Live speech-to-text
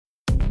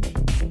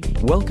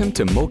Welcome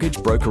to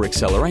Mortgage Broker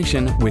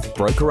Acceleration with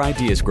Broker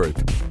Ideas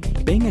Group.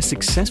 Being a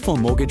successful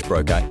mortgage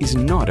broker is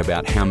not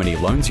about how many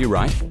loans you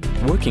write,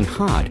 working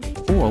hard,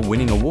 or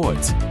winning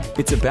awards.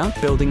 It's about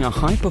building a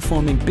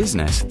high-performing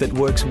business that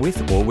works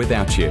with or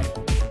without you.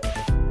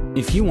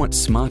 If you want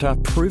smarter,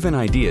 proven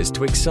ideas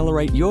to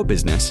accelerate your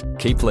business,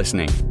 keep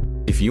listening.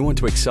 If you want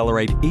to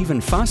accelerate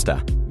even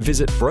faster,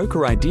 visit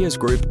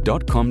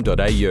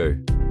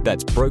brokerideasgroup.com.au.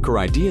 That's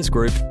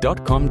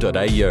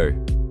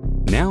brokerideasgroup.com.au.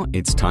 Now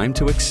it's time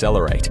to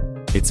accelerate.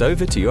 It's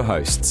over to your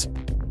hosts.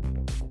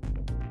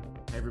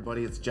 Hey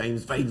everybody, it's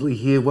James Vagley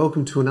here.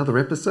 Welcome to another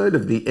episode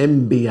of the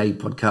MBA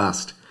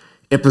podcast,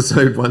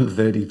 episode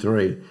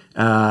 133.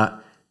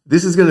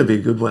 This is going to be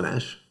a good one,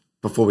 Ash.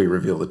 Before we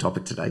reveal the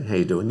topic today, how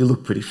you doing? You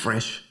look pretty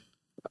fresh.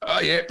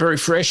 Yeah, very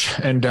fresh,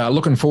 and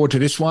looking forward to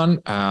this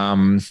one.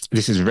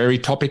 This is very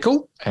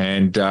topical,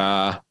 and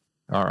I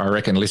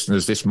reckon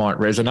listeners, this might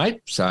resonate.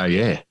 So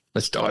yeah,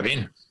 let's dive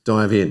in.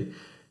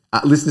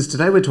 Listeners,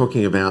 today we're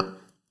talking about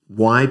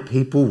why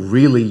people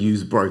really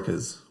use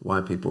brokers.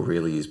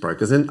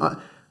 And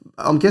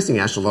I'm guessing,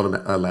 Ash, a lot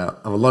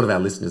of our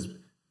listeners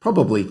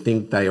probably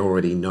think they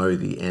already know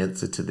the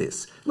answer to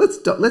this.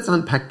 Let's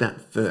unpack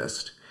that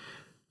first.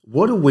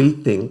 What do we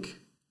think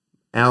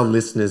our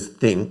listeners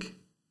think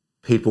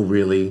people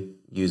really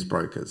use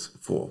brokers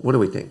for? What do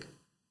we think?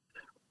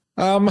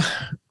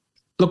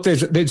 Look,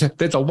 there's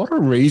a lot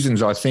of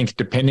reasons, I think,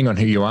 depending on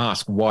who you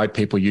ask, why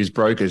people use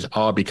brokers.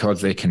 Because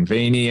they're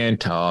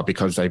convenient,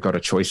 because they've got a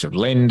choice of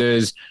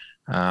lenders,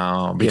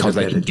 because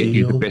they can get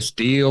you the best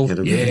deal.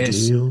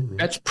 Yes,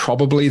 that's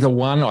probably the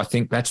one. I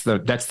think that's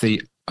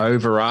the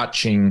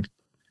overarching,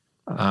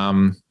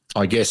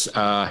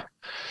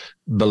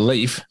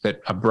 belief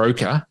that a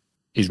broker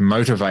is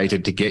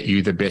motivated to get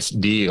you the best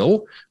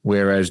deal,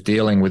 whereas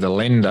dealing with a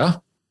lender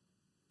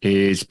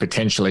is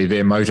potentially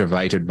they're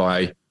motivated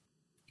by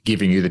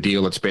giving you the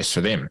deal that's best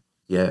for them.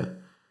 Yeah.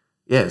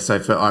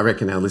 So I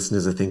reckon our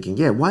listeners are thinking,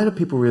 why do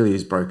people really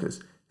use brokers?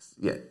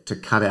 Yeah, to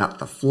cut out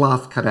the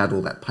fluff, cut out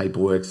all that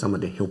paperwork, someone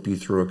to help you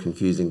through a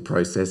confusing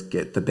process,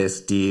 get the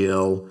best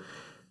deal,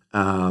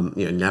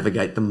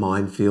 navigate the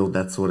minefield,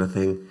 that sort of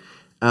thing.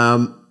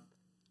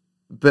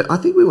 But I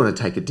think we want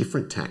to take a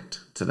different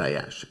tact today,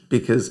 Ash,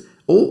 because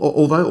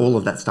although all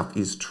of that stuff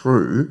is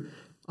true,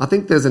 I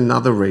think there's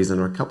another reason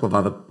or a couple of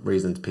other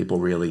reasons people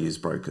really use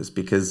brokers,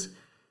 because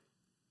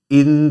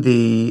in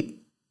the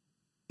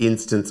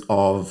instance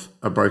of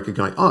a broker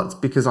going, it's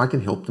because I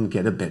can help them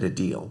get a better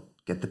deal,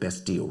 get the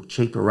best deal,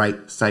 cheaper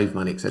rate, save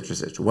money, etc.,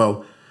 etc.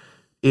 Well,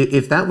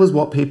 if that was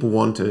what people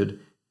wanted,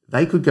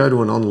 they could go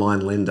to an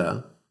online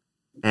lender,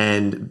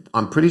 and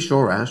I'm pretty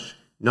sure, Ash,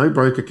 no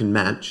broker can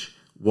match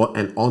what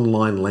an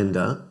online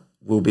lender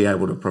will be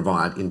able to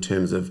provide in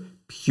terms of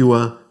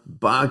pure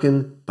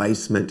bargain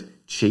basement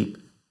cheap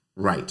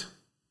rate.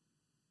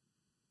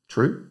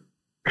 True?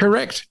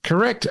 Correct.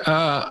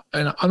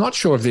 And I'm not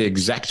sure of the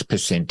exact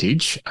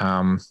percentage.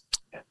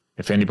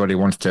 If anybody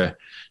wants to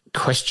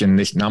question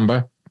this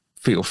number,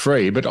 feel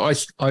free. But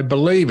I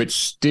believe it's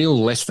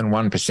still less than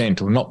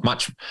 1%, or not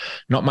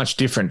much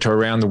different to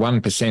around the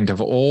 1%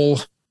 of all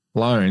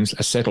loans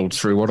are settled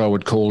through what I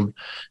would call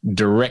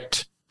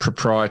direct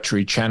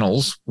proprietary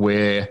channels,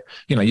 where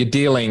you're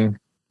dealing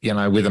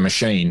with a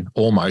machine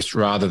almost,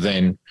 rather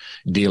than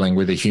dealing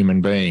with a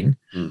human being.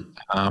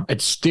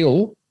 It's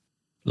still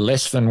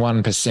less than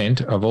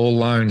 1% of all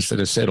loans that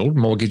are settled,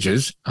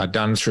 mortgages, are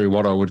done through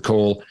what I would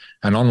call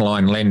an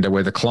online lender,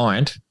 where the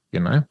client,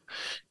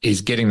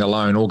 is getting the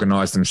loan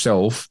organised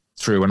themselves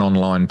through an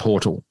online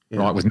portal,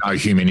 right, with no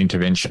human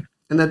intervention.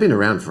 And they've been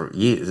around for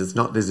years. This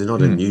is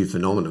not a new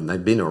phenomenon.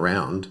 They've been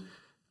around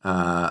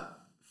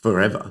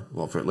forever,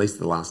 well, for at least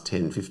the last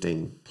 10,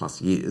 15 plus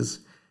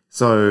years.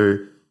 So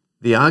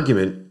the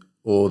argument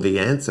or the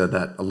answer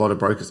that a lot of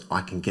brokers,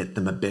 I can get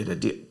them a better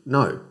deal.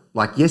 No.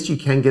 Yes, you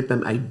can get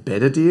them a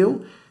better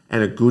deal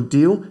and a good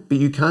deal, but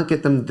you can't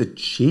get them the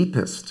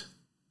cheapest,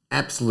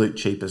 absolute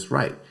cheapest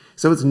rate.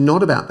 So it's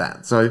not about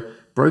that. So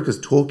brokers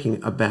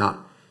talking about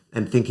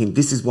and thinking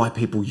this is why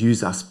people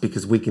use us,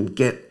 because we can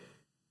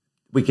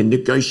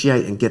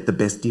negotiate and get the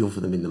best deal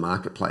for them in the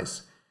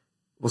marketplace.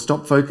 Well,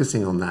 stop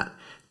focusing on that.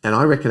 And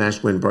I reckon,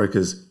 Ash, when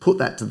brokers put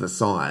that to the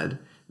side,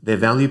 their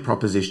value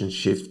proposition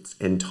shifts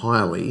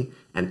entirely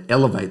and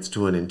elevates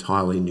to an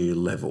entirely new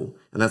level.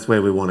 And that's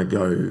where we want to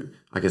go,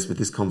 I guess, with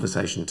this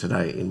conversation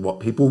today, in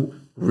what people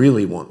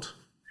really want.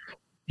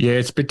 Yeah,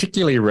 it's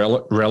particularly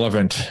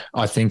relevant,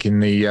 I think, in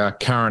the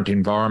current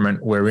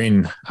environment we're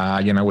in.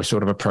 We're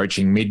sort of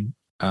approaching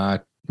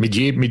mid-year,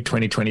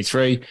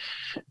 mid-2023.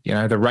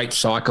 The rate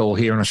cycle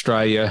here in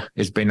Australia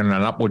has been on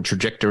an upward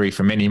trajectory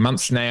for many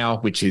months now,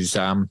 which is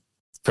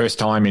first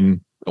time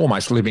in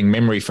almost living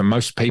memory for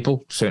most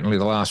people, certainly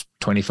the last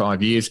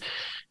 25 years.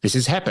 This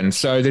has happened.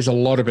 So there's a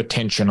lot of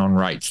attention on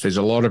rates. There's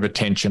a lot of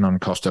attention on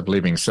cost of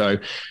living. So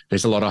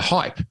there's a lot of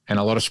hype and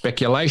a lot of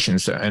speculation.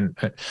 So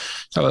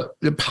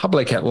the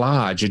public at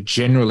large are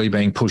generally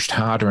being pushed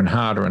harder and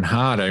harder and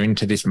harder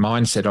into this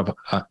mindset of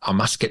I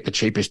must get the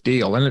cheapest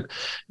deal. And it'd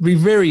be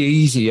very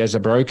easy as a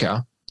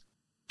broker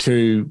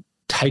to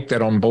take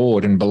that on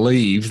board and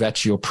believe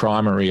that's your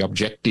primary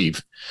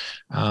objective.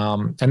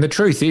 And the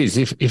truth is,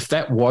 if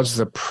that was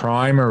the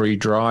primary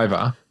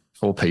driver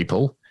for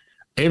people,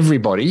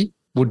 everybody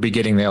would be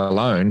getting their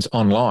loans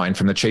online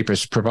from the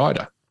cheapest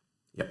provider.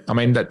 Yep. I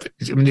mean,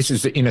 this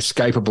is the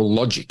inescapable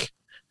logic,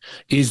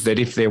 is that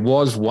if there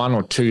was one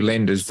or two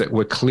lenders that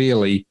were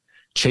clearly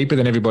cheaper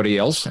than everybody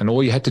else, and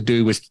all you had to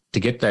do was to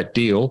get that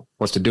deal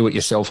was to do it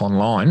yourself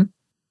online,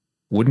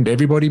 wouldn't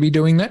everybody be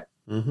doing that?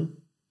 Mm-hmm.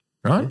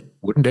 Right? Yeah.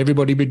 Wouldn't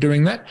everybody be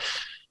doing that?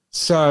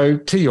 So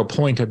to your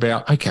point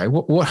about, okay,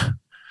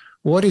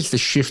 what is the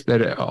shift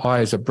that I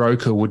as a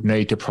broker would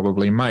need to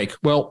probably make?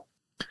 Well,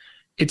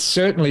 it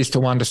certainly is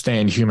to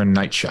understand human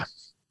nature.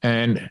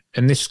 And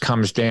this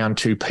comes down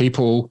to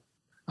people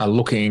are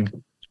looking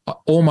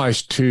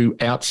almost to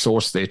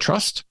outsource their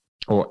trust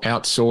or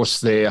outsource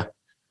their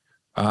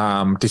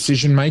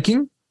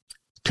decision-making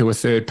to a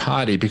third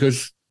party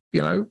because,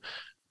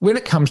 when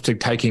it comes to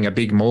taking a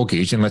big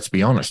mortgage, and let's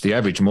be honest, the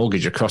average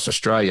mortgage across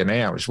Australia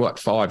now is what,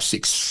 5,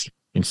 6,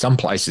 in some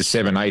places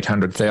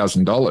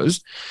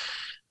 $700,000-$800,000.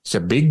 It's a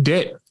big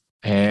debt,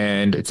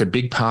 and it's a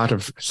big part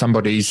of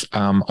somebody's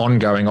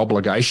ongoing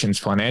obligations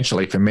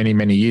financially for many,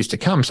 many years to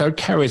come. So it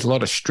carries a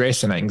lot of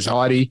stress and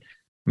anxiety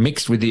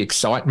mixed with the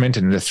excitement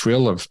and the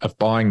thrill of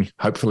buying,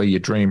 hopefully, your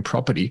dream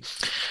property.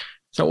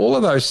 So all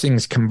of those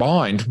things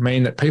combined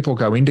mean that people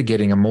go into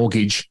getting a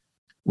mortgage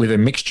with a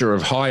mixture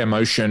of high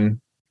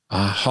emotion,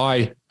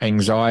 high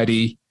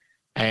anxiety,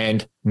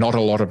 and not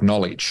a lot of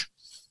knowledge,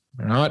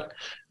 right?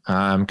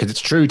 Because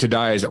it's true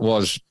today as it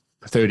was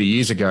 30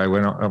 years ago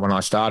when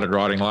I started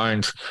writing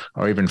loans,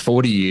 or even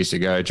 40 years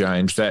ago,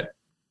 James, that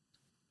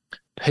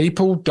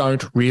people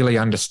don't really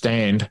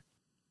understand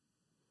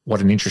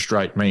what an interest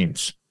rate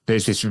means.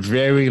 There's this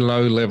very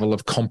low level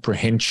of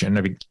comprehension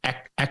of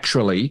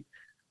actually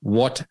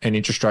what an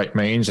interest rate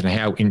means and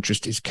how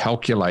interest is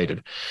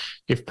calculated.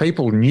 If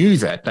people knew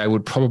that, they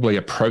would probably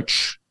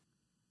approach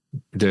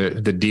the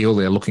deal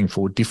they're looking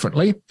for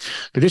differently.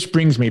 But this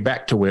brings me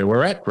back to where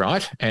we're at,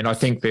 right? And I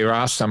think there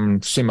are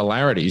some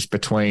similarities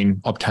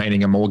between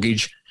obtaining a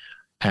mortgage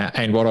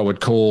and what I would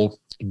call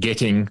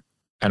getting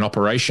an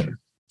operation.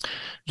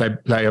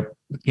 They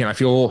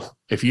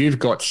if you've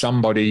got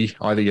somebody,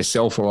 either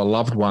yourself or a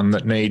loved one,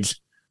 that needs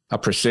a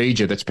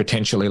procedure that's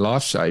potentially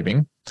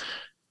life-saving,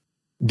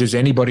 does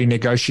anybody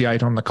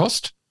negotiate on the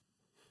cost?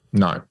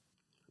 No.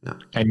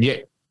 And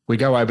yet we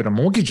go over to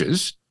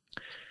mortgages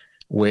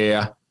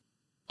where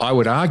I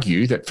would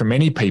argue that for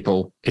many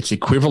people, it's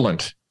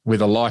equivalent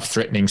with a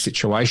life-threatening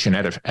situation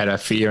at a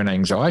fear and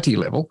anxiety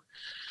level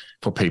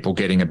for people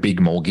getting a big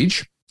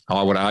mortgage.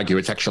 I would argue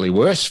it's actually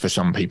worse for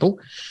some people.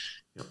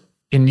 Yep.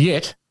 And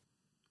yet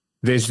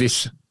there's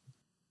this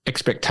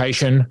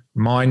expectation,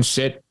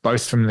 mindset,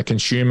 both from the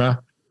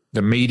consumer,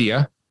 the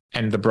media,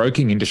 and the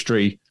broking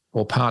industry,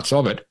 or parts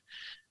of it,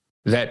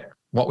 that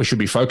what we should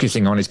be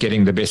focusing on is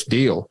getting the best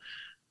deal.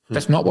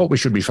 That's not what we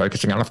should be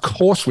focusing on. Of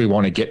course, we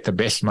want to get the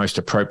best, most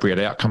appropriate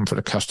outcome for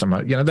the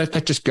customer.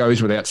 That just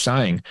goes without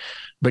saying.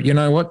 But you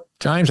know what,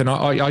 James, and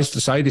I used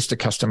to say this to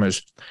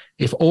customers,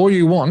 if all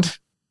you want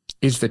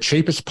is the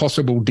cheapest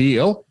possible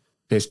deal,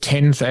 there's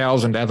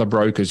 10,000 other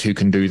brokers who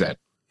can do that.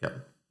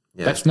 Yep.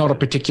 Yeah. That's not a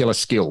particular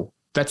skill.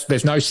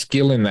 There's no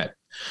skill in that.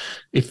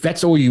 If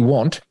that's all you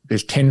want,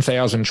 there's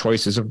 10,000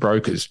 choices of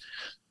brokers.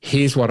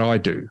 Here's what I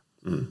do.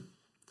 And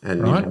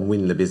right? You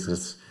win the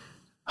business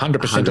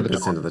 100%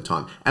 of the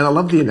time. And I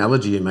love the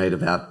analogy you made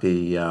about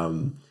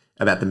the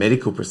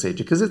medical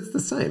procedure, because it's the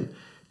same.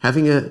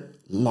 Having a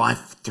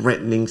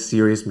life-threatening,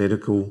 serious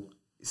medical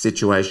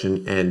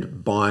situation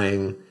and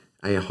buying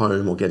a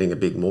home or getting a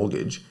big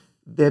mortgage,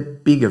 they're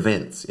big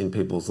events in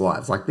people's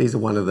lives. Like, these are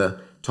one of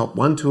the top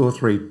 1, 2, or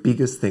 3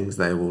 biggest things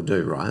they will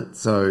do, right?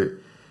 So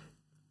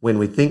when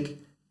we think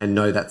and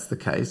know that's the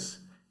case,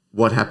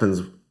 what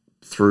happens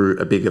through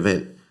a big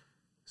event?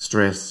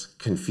 Stress,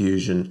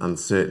 confusion,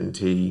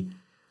 uncertainty,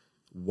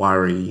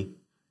 worry.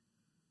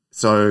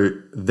 So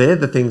they're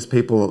the things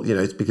people,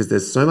 it's because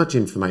there's so much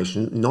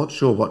information, not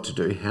sure what to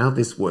do, how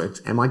this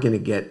works. Am I going to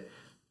get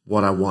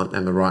what I want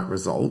and the right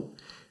result?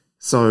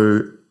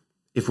 So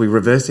if we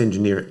reverse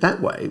engineer it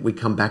that way, we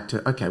come back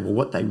to, okay, well,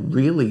 what they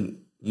really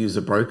use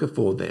a broker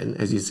for then,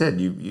 as you said,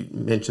 you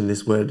mentioned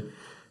this word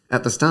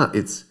at the start,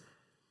 it's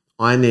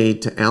I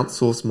need to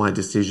outsource my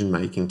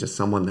decision-making to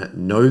someone that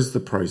knows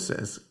the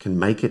process, can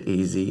make it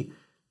easy,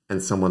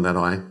 and someone that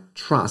I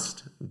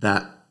trust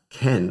that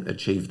can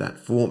achieve that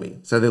for me.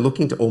 So they're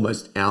looking to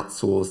almost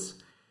outsource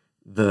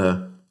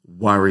the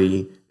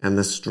worry and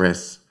the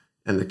stress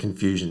and the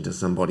confusion to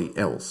somebody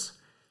else.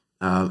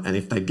 And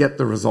if they get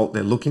the result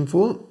they're looking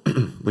for,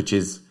 which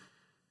is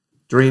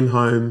dream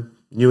home,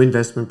 new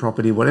investment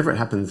property, whatever it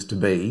happens to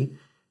be,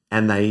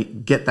 and they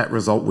get that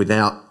result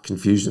without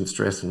confusion,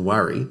 stress, and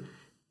worry,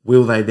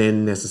 will they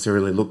then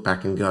necessarily look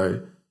back and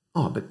go,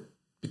 oh, but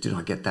did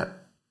I get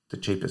the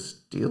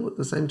cheapest deal at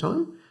the same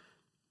time?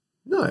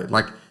 No,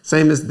 like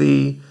same as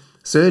the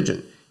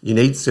surgeon. You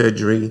need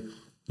surgery.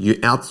 You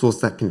outsource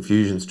that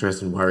confusion,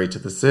 stress, and worry to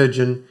the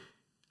surgeon.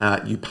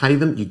 You pay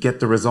them. You get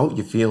the result.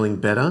 You're feeling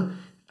better.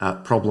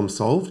 problem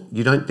solved,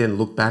 you don't then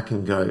look back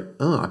and go,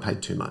 oh, I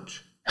paid too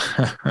much.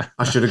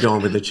 I should have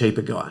gone with the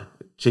cheaper guy,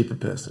 cheaper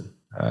person.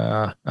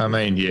 Yeah,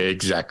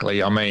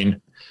 exactly. I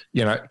mean,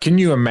 can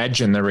you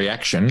imagine the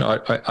reaction?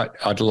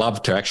 I'd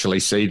love to actually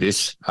see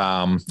this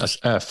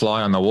a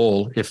fly on the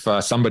wall. If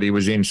somebody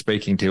was in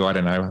speaking to, I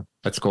don't know,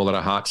 let's call it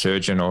a heart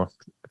surgeon, or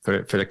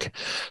for the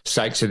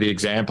sakes of the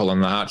example,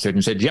 and the heart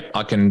surgeon said, yep,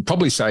 I can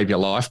probably save your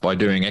life by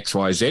doing X,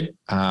 Y, Z.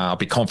 I'll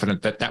be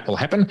confident that will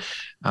happen.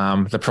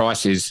 The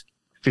price is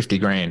 50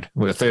 grand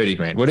or 30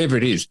 grand, whatever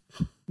it is.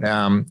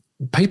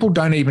 People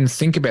don't even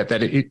think about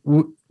that.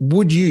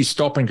 Would you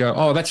stop and go,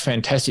 oh, that's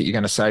fantastic, you're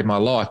going to save my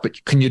life,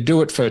 but can you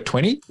do it for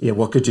 20? Yeah,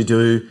 what could you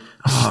do?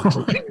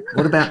 Oh,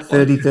 what about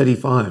 30,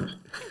 35?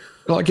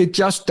 Like, it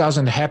just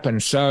doesn't happen.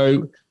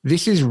 So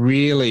this is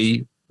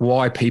really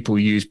why people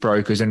use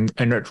brokers, and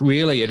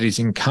it is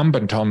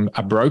incumbent on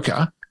a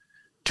broker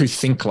to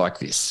think like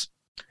this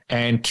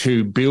and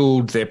to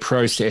build their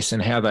process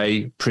and how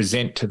they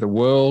present to the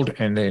world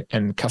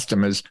and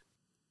customers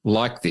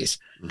like this.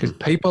 Because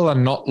people are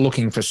not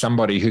looking for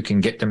somebody who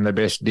can get them the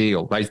best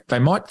deal. They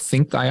might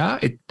think they are,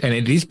 and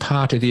it is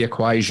part of the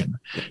equation.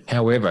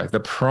 However,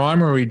 the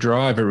primary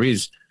driver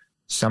is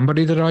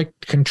somebody that I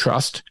can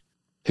trust,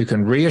 who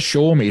can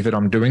reassure me that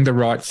I'm doing the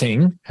right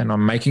thing and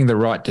I'm making the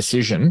right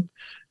decision.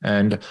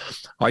 And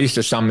I used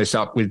to sum this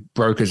up with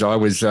brokers I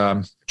was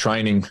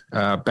training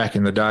back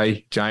in the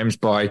day, James,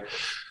 by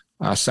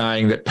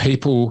saying that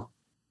people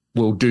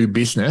will do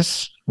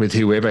business with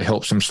whoever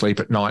helps them sleep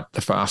at night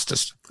the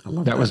fastest.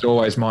 That was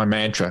always my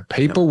mantra.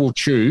 People will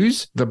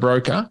choose the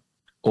broker,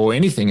 or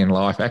anything in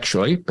life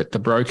actually, but the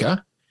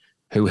broker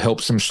who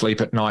helps them sleep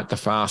at night the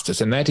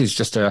fastest. And that is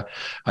just a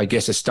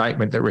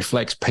statement that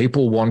reflects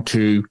people want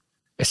to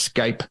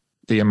escape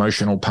the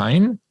emotional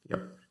pain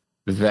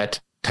that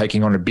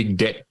taking on a big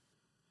debt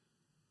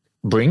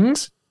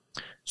brings.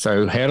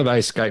 So how do they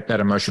escape that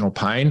emotional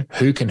pain?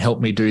 Who can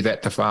help me do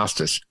that the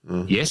fastest?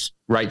 Yes,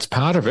 rate's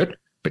part of it,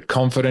 but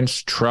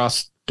confidence,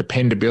 trust,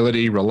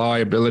 dependability,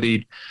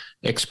 reliability,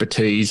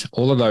 expertise,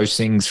 all of those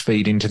things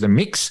feed into the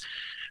mix,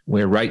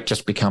 where rate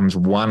just becomes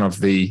one of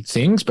the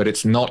things, but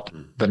it's not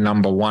the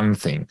number one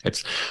thing.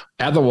 It's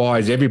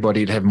otherwise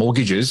everybody'd have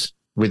mortgages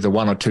with the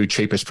one or two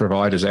cheapest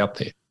providers out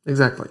there.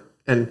 Exactly.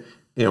 And,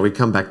 we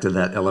come back to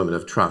that element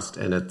of trust,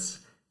 and it's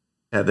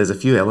there's a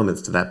few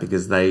elements to that,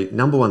 because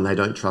number one, they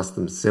don't trust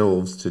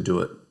themselves to do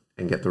it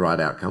and get the right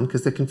outcome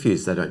because they're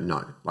confused. They don't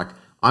know. Like,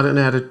 I don't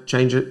know how to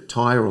change a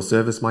tire or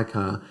service my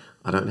car.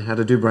 I don't know how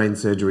to do brain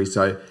surgery.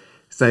 So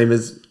same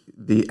as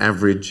the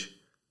average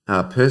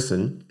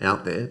person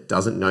out there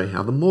doesn't know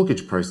how the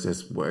mortgage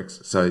process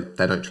works. So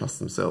they don't trust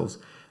themselves.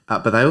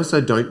 But they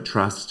also don't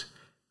trust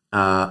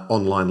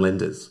online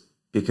lenders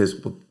because,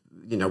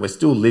 we're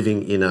still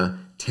living in a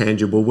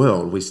tangible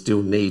world. We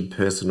still need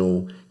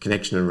personal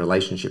connection and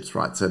relationships,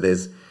 right? So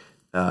there's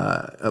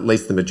at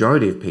least the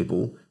majority of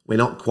people, we're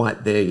not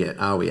quite there yet,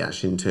 are we,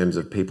 Ash, in terms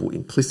of people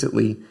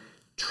implicitly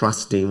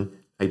trusting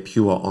a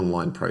pure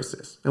online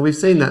process. And we've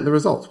seen that in the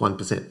results,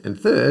 1%. And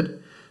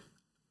third,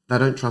 they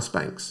don't trust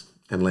banks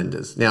and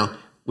lenders. Now,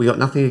 we got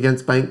nothing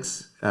against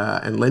banks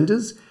and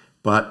lenders,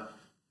 but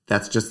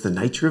that's just the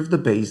nature of the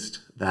beast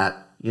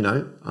that,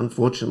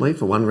 unfortunately,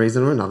 for one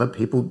reason or another,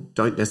 people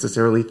don't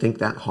necessarily think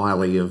that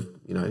highly of,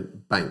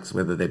 banks,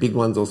 whether they're big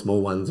ones or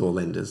small ones or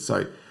lenders.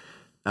 So,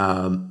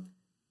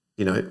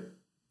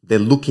 they're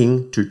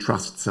looking to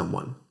trust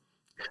someone.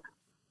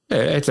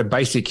 It's a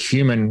basic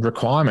human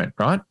requirement,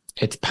 right?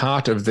 It's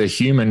part of the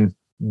human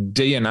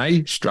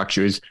DNA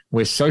structures.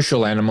 We're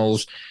social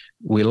animals.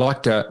 We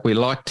like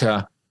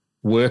to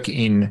work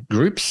in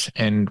groups,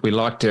 and we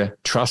like to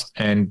trust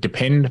and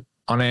depend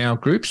on our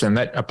groups, and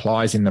that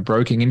applies in the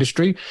broking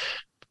industry.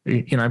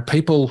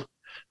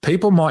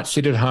 People might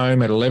sit at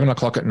home at 11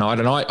 o'clock at night,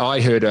 and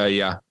I heard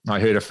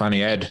a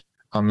funny ad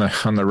on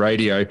the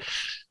radio.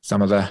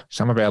 Some of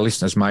our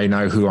listeners may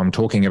know who I'm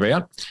talking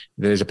about.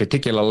 There's a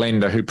particular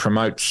lender who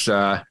promotes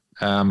a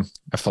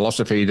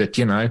philosophy that,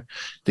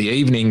 the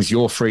evening's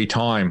your free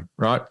time,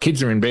 right?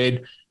 Kids are in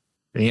bed,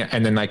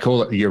 and then they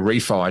call it your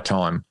refi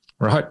time,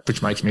 right?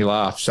 Which makes me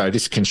laugh. So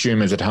this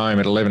consumer's at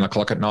home at 11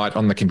 o'clock at night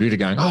on the computer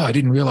going, oh, I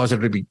didn't realize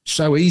it would be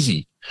so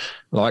easy.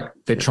 Like,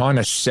 they're trying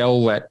to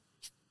sell that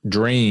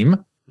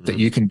dream that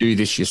you can do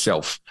this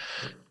yourself.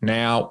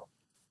 Now,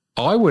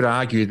 I would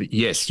argue that,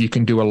 yes, you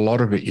can do a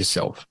lot of it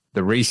yourself.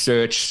 The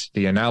research,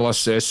 the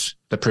analysis,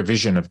 the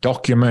provision of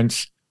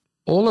documents,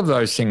 all of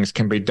those things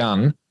can be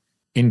done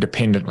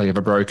independently of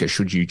a broker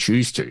should you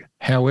choose to.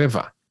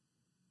 However,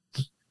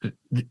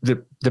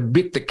 the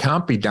bit that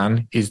can't be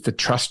done is the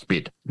trust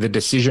bit, the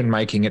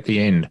decision-making at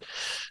the end.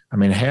 I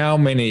mean, how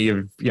many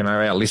of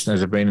our listeners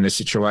have been in a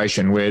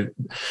situation where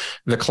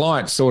the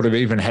client sort of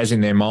even has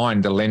in their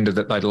mind the lender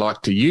that they'd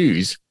like to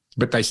use,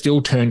 but they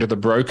still turn to the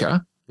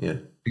broker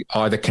to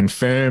either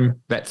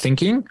confirm that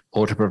thinking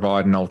or to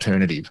provide an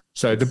alternative.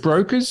 So the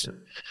brokers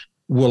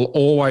will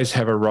always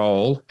have a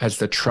role as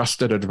the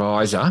trusted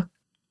advisor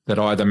that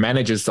either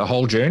manages the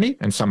whole journey,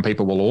 and some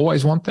people will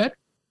always want that,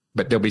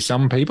 but there'll be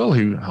some people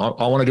who,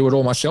 I want to do it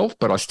all myself,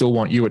 but I still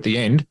want you at the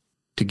end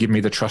to give me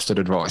the trusted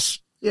advice.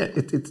 Yeah,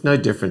 it's no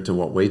different to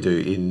what we do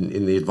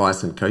in the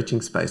advice and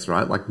coaching space,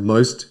 right? Like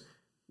most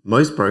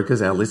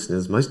brokers, our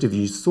listeners, most of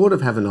you sort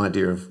of have an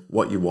idea of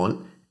what you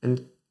want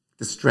and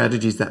the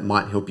strategies that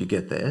might help you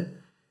get there.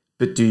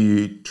 But do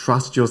you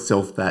trust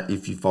yourself that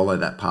if you follow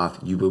that path,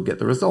 you will get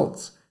the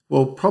results?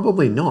 Well,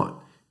 probably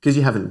not, because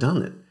you haven't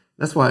done it.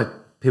 That's why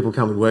people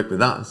come and work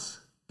with us,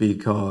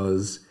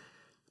 because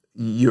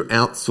you're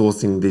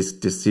outsourcing this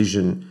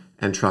decision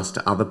and trust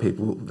to other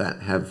people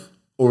that have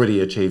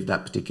already achieved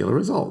that particular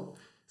result.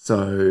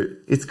 So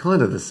it's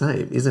kind of the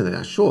same, isn't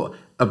it? Sure,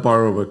 a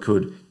borrower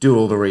could do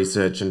all the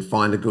research and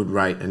find a good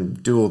rate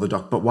and do all the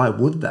but why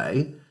would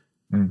they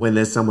when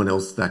there's someone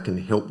else that can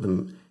help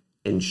them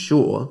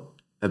ensure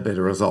a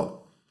better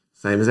result?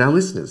 Same as our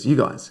listeners, you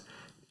guys.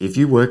 If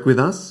you work with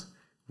us,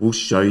 we'll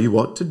show you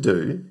what to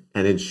do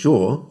and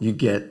ensure you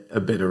get a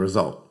better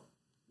result.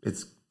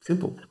 It's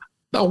simple.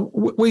 No,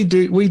 we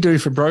do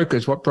for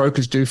brokers what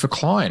brokers do for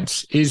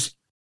clients. Is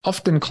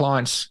often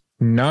clients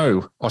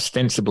know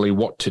ostensibly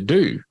what to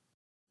do,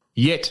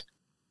 yet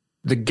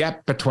the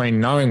gap between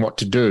knowing what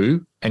to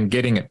do and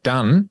getting it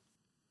done,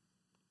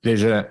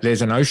 there's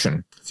an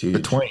ocean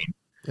between.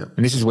 Yep.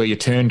 And this is where you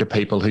turn to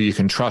people who you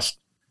can trust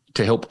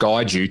to help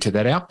guide you to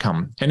that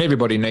outcome. And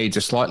everybody needs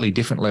a slightly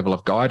different level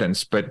of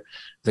guidance, but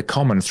the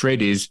common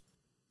thread is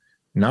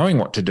knowing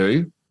what to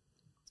do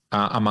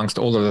amongst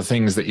all of the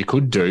things that you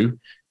could do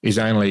is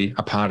only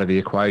a part of the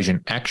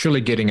equation.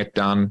 Actually getting it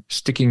done,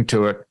 sticking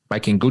to it,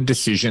 making good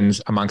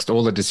decisions amongst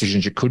all the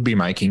decisions you could be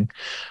making,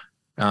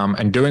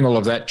 and doing all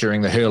of that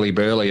during the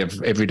hurly-burly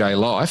of everyday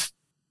life,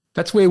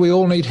 that's where we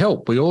all need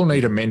help. We all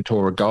need a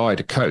mentor, a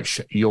guide, a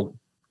coach. Your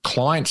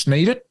clients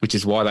need it, which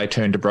is why they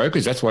turn to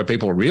brokers. That's why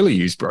people really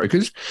use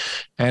brokers.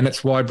 And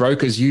it's why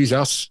brokers use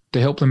us to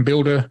help them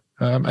build a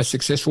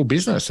successful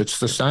business. It's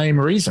the same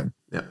reason.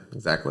 Yeah,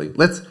 exactly.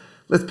 Let's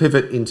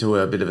pivot into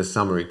a bit of a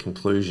summary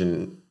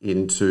conclusion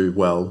into,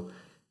 well,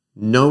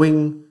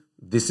 knowing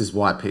this is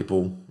why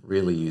people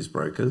really use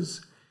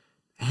brokers.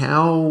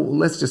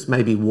 Let's just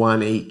maybe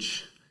one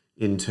each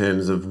in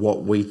terms of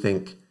what we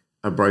think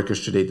a broker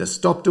should either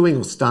stop doing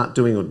or start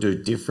doing or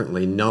do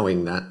differently,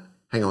 knowing that,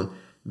 hang on,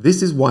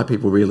 this is why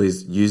people really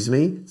use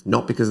me. It's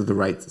not because of the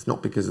rates. It's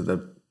not because of the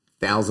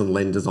 1,000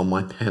 lenders on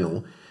my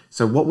panel.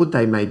 So what would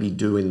they maybe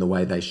do in the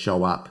way they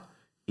show up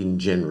in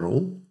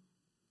general,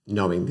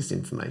 knowing this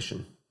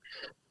information?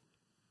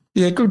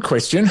 Yeah, good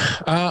question.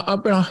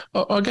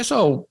 I guess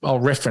I'll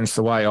reference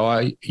the way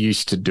I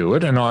used to do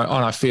it, and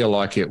I feel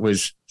like it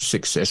was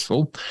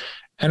successful.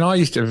 And I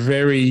used to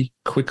very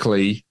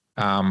quickly,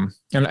 and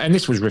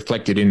this was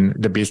reflected in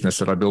the business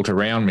that I built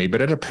around me,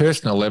 but at a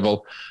personal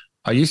level,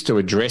 I used to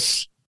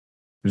address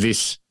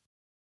this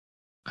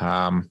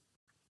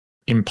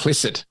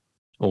implicit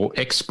or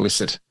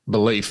explicit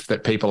belief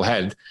that people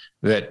had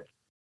that,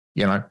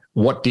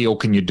 what deal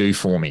can you do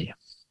for me?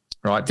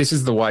 Right? This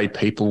is the way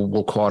people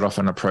will quite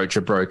often approach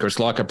a broker. It's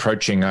like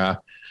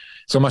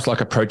it's almost like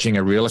approaching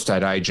a real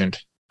estate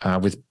agent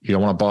with, you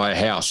want to buy a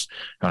house.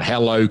 How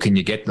low can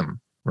you get them?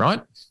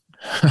 Right?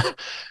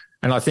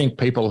 And I think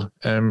people,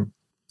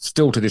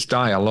 still to this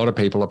day, a lot of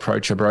people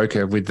approach a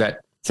broker with that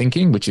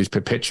thinking, which is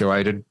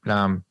perpetuated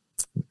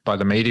by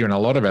the media and a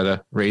lot of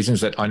other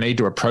reasons, that I need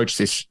to approach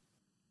this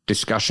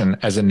discussion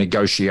as a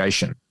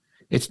negotiation.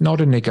 It's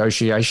not a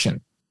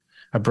negotiation.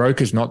 A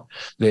broker's not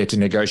there to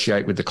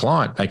negotiate with the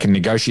client. They can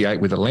negotiate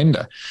with a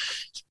lender.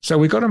 So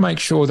we've got to make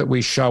sure that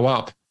we show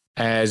up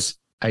as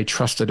a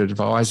trusted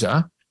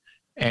advisor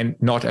and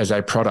not as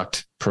a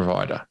product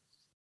provider.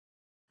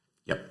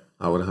 Yep,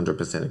 I would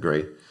 100%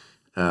 agree.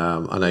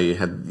 I know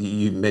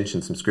you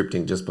mentioned some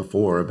scripting just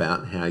before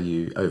about how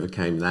you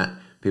overcame that.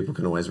 People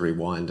can always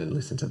rewind and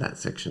listen to that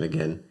section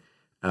again.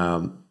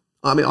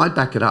 I'd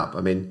back it up.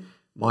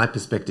 My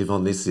perspective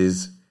on this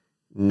is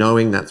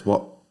knowing that's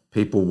what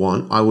people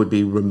want, I would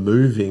be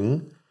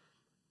removing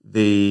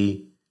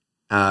the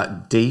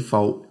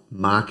default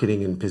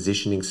marketing and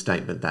positioning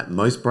statement that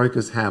most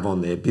brokers have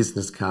on their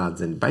business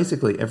cards and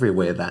basically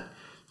everywhere, that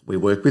we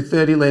work with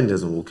 30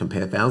 lenders and we'll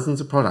compare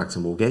thousands of products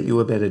and we'll get you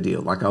a better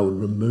deal. Like, I would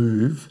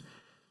remove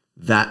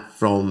that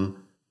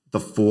from the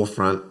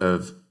forefront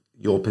of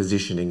your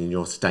positioning and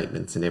your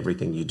statements and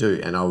everything you do.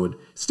 And I would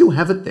still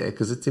have it there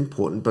because it's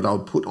important, but I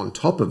would put on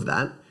top of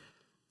that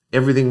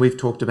everything we've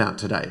talked about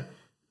today.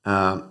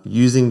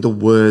 Using the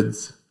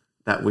words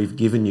that we've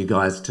given you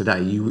guys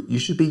today. You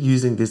should be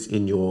using this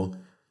in your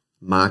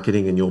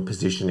marketing and your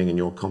positioning and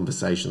your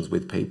conversations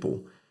with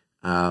people.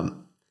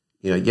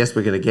 Yes,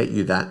 we're going to get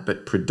you that,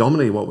 but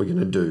predominantly what we're going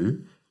to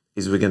do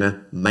is we're going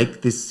to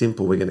make this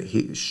simple. We're going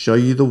to show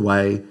you the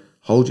way,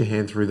 hold your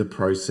hand through the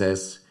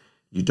process.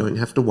 You don't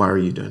have to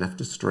worry. You don't have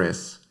to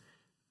stress.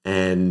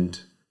 And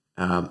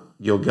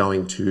you're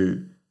going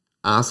to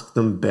ask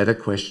them better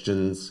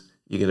questions.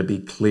 You're going to be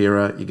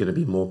clearer. You're going to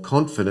be more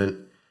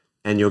confident.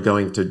 And you're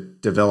going to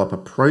develop a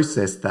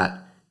process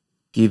that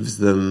gives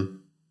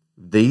them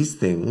these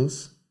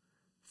things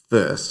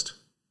first: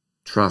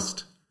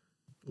 trust,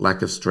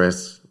 lack of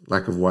stress,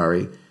 lack of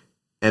worry.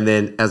 And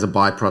then as a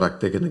byproduct,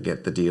 they're going to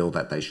get the deal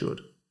that they should.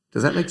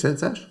 Does that make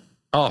sense, Ash?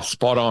 Oh,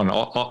 spot on.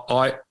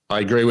 I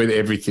agree with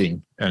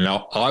everything. And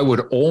I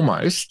would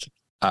almost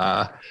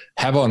have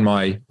on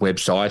my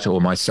website or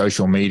my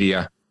social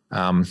media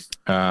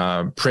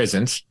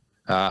presence,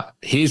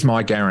 here's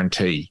my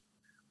guarantee.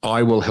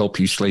 I will help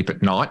you sleep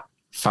at night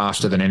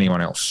faster than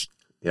anyone else.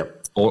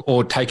 Yep.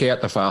 Or take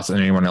out the faster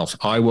than anyone else.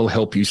 I will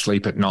help you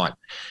sleep at night.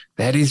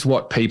 That is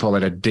what people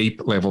at a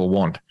deep level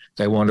want.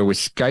 They want to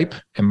escape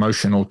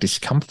emotional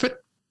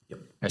discomfort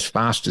as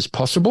fast as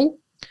possible.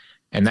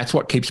 And that's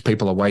what keeps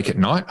people awake at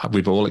night.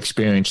 We've all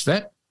experienced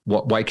that.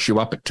 What wakes you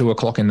up at 2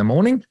 o'clock in the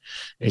morning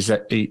is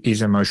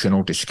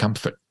emotional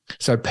discomfort.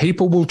 So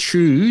people will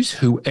choose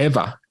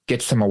whoever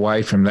gets them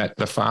away from that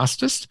the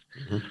fastest.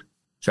 Mm-hmm.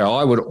 So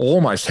I would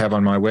almost have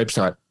on my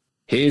website,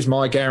 here's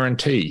my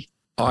guarantee.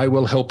 I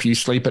will help you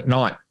sleep at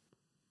night.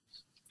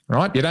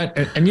 Right? You don't,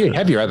 and you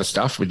have your other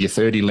stuff with your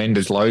 30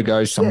 lenders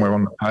logos somewhere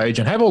on the page,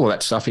 and have all of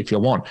that stuff if you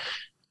want.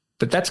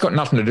 But that's got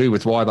nothing to do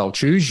with why they'll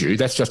choose you.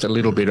 That's just a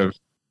little bit of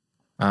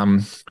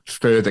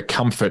further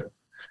comfort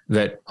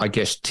that I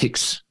guess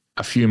ticks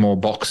a few more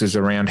boxes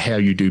around how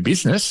you do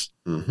business.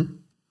 Mm-hmm.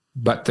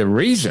 But the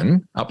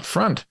reason up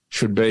front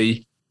should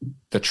be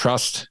the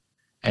trust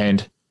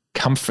and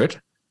comfort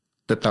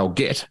that they'll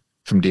get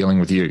from dealing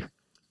with you.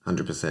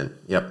 100%.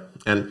 Yep.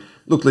 And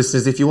look,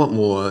 listeners, if you want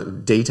more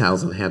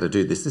details on how to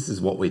do this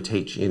is what we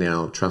teach in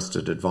our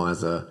Trusted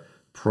Advisor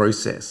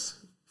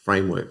process,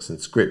 frameworks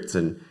and scripts.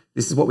 And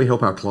this is what we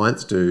help our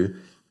clients do,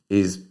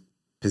 is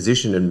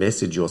position and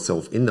message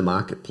yourself in the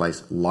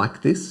marketplace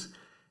like this.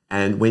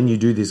 And when you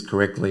do this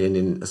correctly and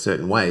in a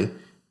certain way,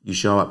 you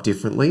show up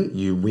differently,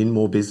 you win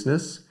more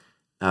business,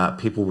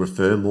 people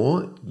refer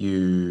more,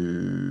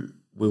 you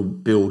will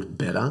build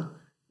better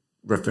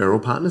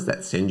referral partners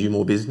that send you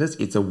more business.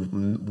 It's a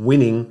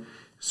winning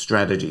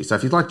strategy. So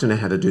if you'd like to know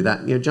how to do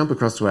that, jump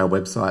across to our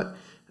website,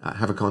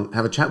 have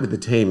a chat with the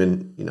team,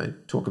 and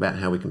talk about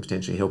how we can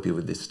potentially help you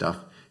with this stuff,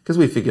 because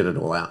we figured it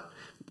all out.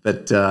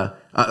 But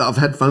I've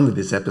had fun with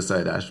this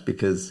episode, Ash,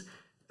 because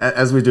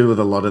as we do with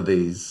a lot of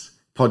these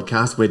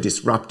podcasts, we're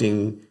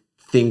disrupting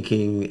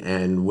thinking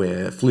and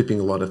we're flipping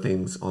a lot of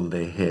things on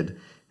their head.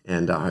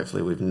 And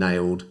hopefully we've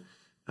nailed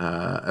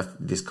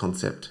this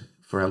concept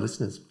for our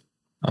listeners.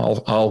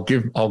 I'll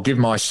give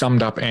my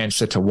summed up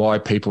answer to why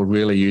people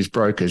really use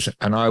brokers.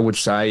 And I would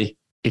say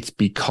it's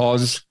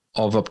because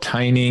of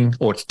obtaining,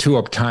 or it's to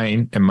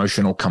obtain,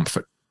 emotional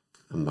comfort.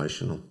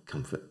 Emotional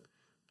comfort.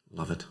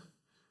 Love it.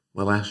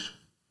 Well, Ash,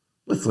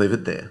 let's leave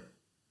it there.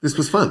 This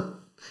was fun.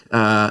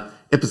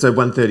 Episode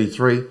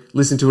 133.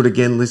 Listen to it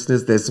again,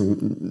 listeners. There's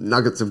some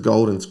nuggets of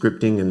gold and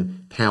scripting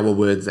and power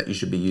words that you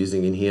should be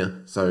using in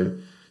here. So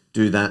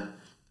do that.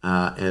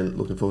 And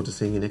looking forward to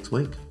seeing you next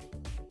week.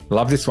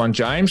 Love this one,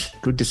 James.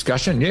 Good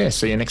discussion. Yeah,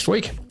 see you next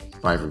week.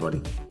 Bye,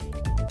 everybody.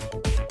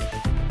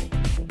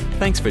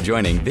 Thanks for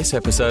joining this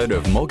episode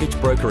of Mortgage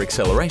Broker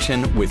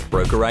Acceleration with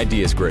Broker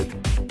Ideas Group.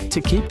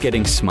 To keep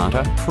getting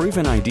smarter,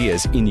 proven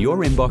ideas in your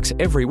inbox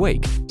every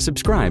week,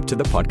 subscribe to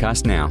the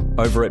podcast now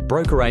over at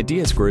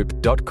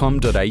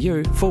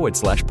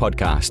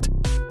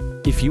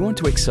brokerideasgroup.com.au/podcast. If you want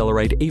to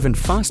accelerate even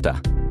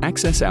faster,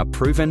 access our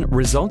proven,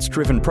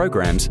 results-driven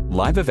programs,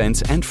 live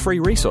events, and free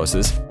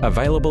resources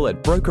available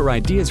at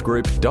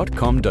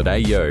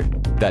brokerideasgroup.com.au.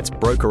 That's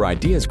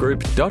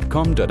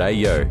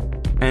brokerideasgroup.com.au.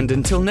 And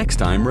until next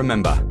time,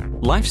 remember,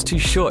 life's too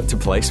short to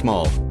play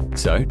small.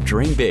 So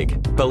dream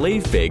big,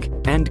 believe big,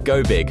 and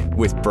go big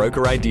with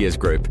Broker Ideas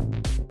Group.